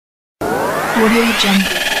Audio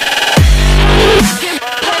Jungle.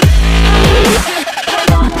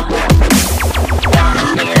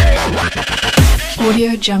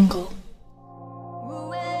 Audio Jungle.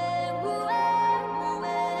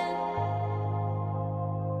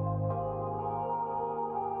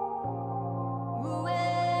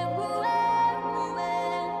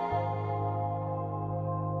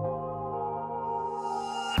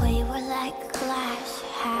 We were like a glass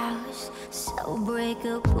house, so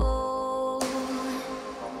breakable,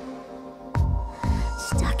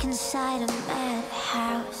 stuck inside a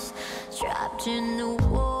madhouse, trapped in the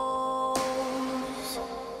walls.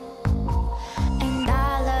 And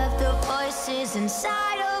all of the voices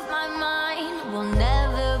inside of my mind will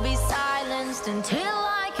never be silenced until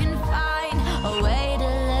I can find a way to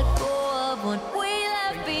let go of what we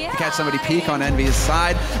left behind. Catch somebody peek on Envy's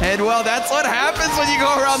side, and well, that's what happens when you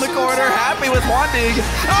go around the corner. Happy with one dig.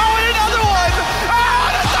 Oh, and another one! Oh,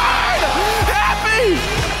 and a third! Happy!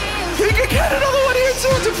 He could get another one here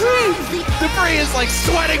too, Dupree is like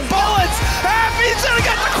sweating bullets! Happy's gonna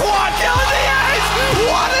get the quad kill in the ice!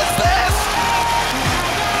 What is this?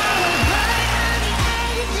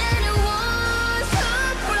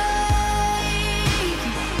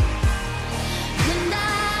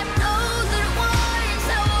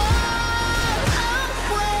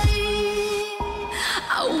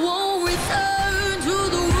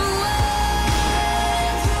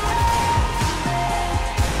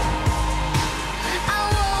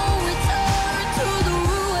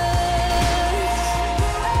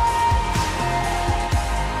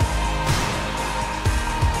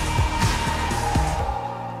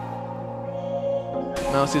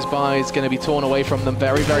 Mouse's buy is going to be torn away from them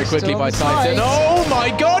very, very quickly by Titan. Oh my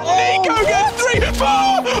god, Nico gets 3, 4!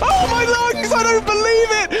 Oh my lungs, I don't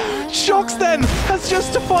believe it! Shox then has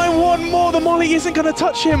just to find one more. The molly isn't going to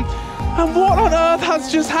touch him. And what on earth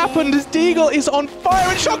has just happened as Deagle is on fire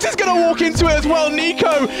and Shox is going to walk into it as well.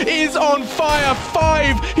 Nico is on fire.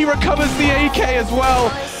 5, he recovers the AK as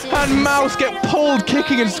well. And Mouse get pulled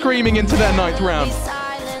kicking and screaming into their 9th round.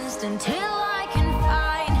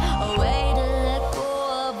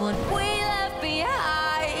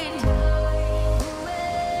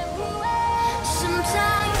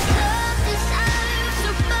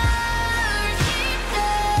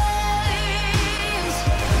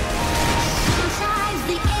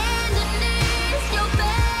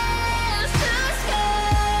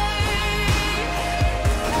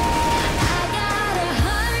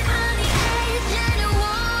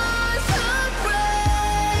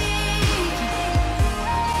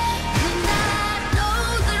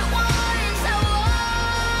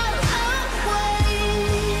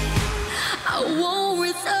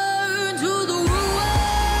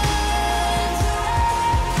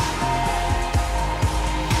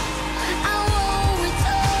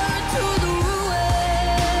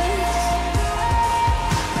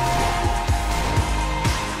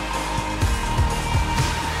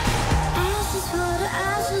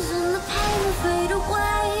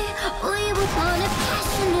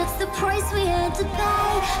 It's the price we had to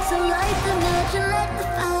pay. So light the match and let the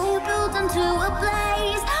fire build into a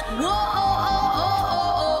blaze. Whoa, oh, oh,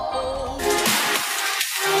 oh, oh,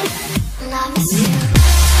 oh. Love is you.